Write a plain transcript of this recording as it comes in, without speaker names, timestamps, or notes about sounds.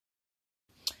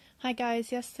Hi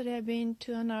guys, yesterday I've been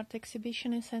to an art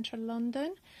exhibition in central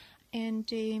London in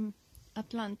the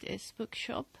Atlantis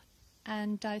bookshop,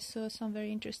 and I saw some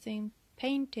very interesting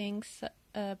paintings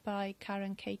by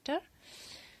Karen Cater.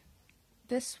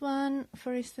 This one,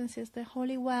 for instance, is the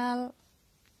Holy Well,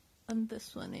 and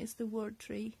this one is the Word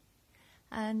Tree.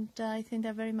 And I think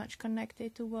they're very much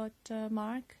connected to what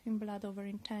Mark in Blood Over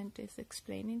Intent is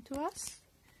explaining to us.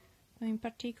 In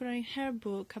particular, in her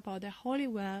book about the Holy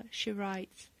Well, she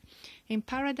writes, "In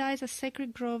paradise a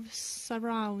sacred grove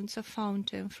surrounds a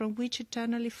fountain from which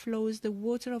eternally flows the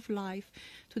water of life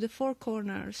to the four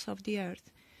corners of the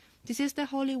earth. This is the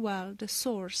Holy Well, the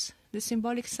source, the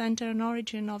symbolic center and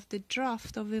origin of the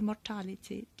draught of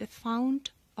immortality, the fount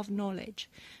of knowledge,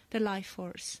 the life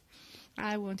force."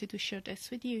 I wanted to share this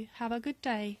with you. Have a good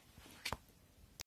day.